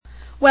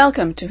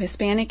Welcome to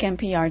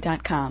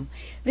HispanicMPR.com.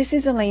 This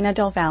is Elena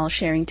Del Val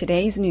sharing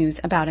today's news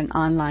about an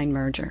online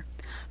merger.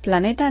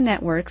 Planeta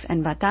Networks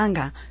and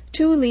Batanga,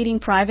 two leading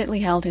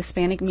privately held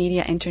Hispanic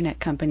media internet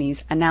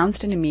companies,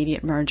 announced an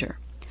immediate merger.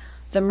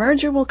 The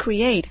merger will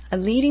create a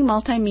leading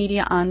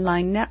multimedia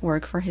online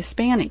network for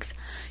Hispanics,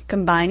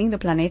 combining the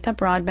Planeta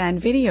broadband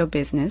video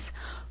business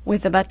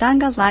with the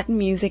Batanga Latin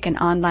music and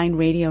online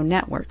radio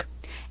network,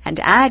 and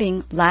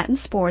adding Latin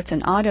sports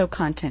and auto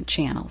content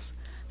channels.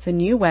 The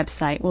new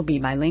website will be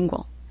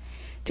bilingual.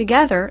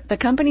 Together, the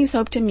companies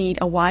hope to meet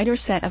a wider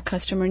set of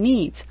customer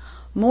needs,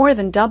 more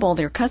than double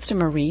their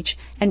customer reach,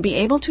 and be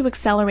able to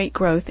accelerate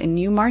growth in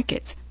new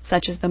markets,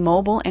 such as the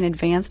mobile and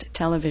advanced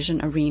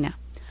television arena.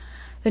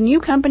 The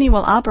new company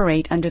will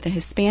operate under the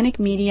Hispanic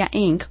Media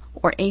Inc.,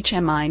 or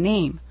HMI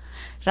name.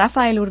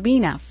 Rafael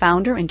Urbina,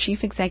 founder and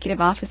chief executive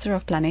officer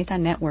of Planeta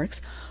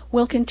Networks,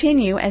 will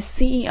continue as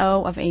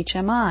CEO of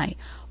HMI,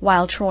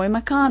 while Troy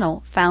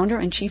McConnell, founder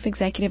and chief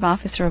executive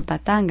officer of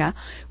Batanga,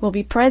 will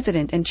be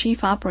president and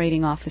chief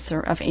operating officer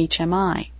of HMI.